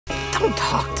Don't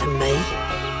talk to me.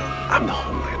 I'm the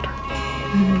Homelander.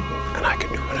 And I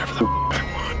can do whatever the I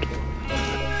want.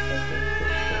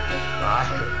 I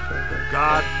have a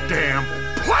goddamn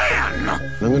plan!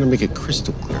 I'm going to make it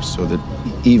crystal clear so that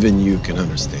even you can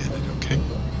understand it, okay?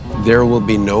 There will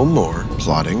be no more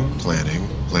plotting, planning,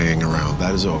 playing around.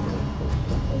 That is over,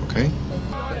 okay?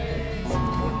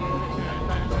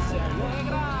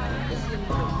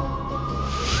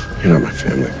 You're not my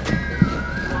family.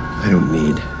 I don't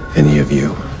need any of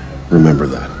you. Remember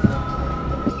that.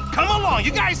 Come along,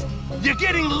 you guys! You're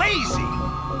getting lazy!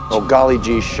 Oh, golly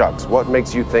gee shucks. What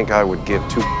makes you think I would give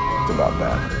two about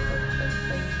that?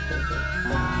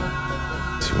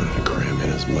 You wanted to cram in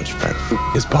as much fat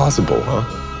as possible, huh?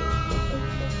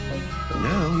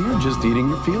 Now you're just eating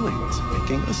your feelings,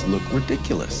 making us look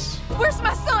ridiculous. Where's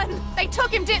my son? They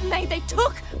took him, didn't they? They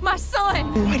took my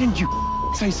son! Why didn't you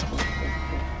say something?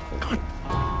 God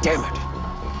damn it.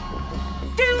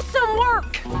 Do some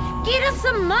work! Get us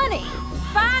some money!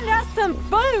 Find us some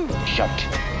food! Shut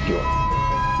your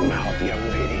mouth, young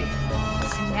lady.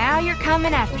 So now you're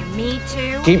coming after me,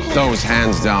 too? Keep those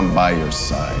hands down by your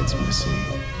sides, Missy.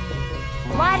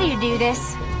 Why do you do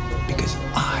this? Because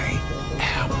I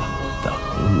am the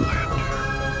Homelander.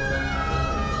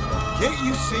 Can't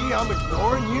you see I'm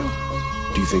ignoring you?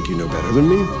 Do you think you know better than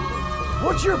me?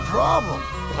 What's your problem?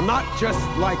 I'm not just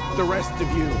like the rest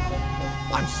of you.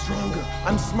 I'm stronger.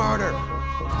 I'm smarter.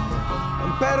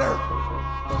 I'm better.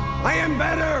 I am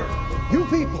better. You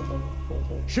people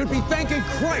should be thanking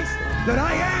Christ that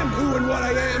I am who and what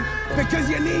I am because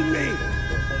you need me.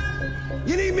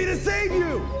 You need me to save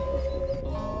you.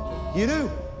 You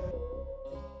do.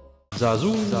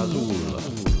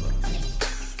 Zazul.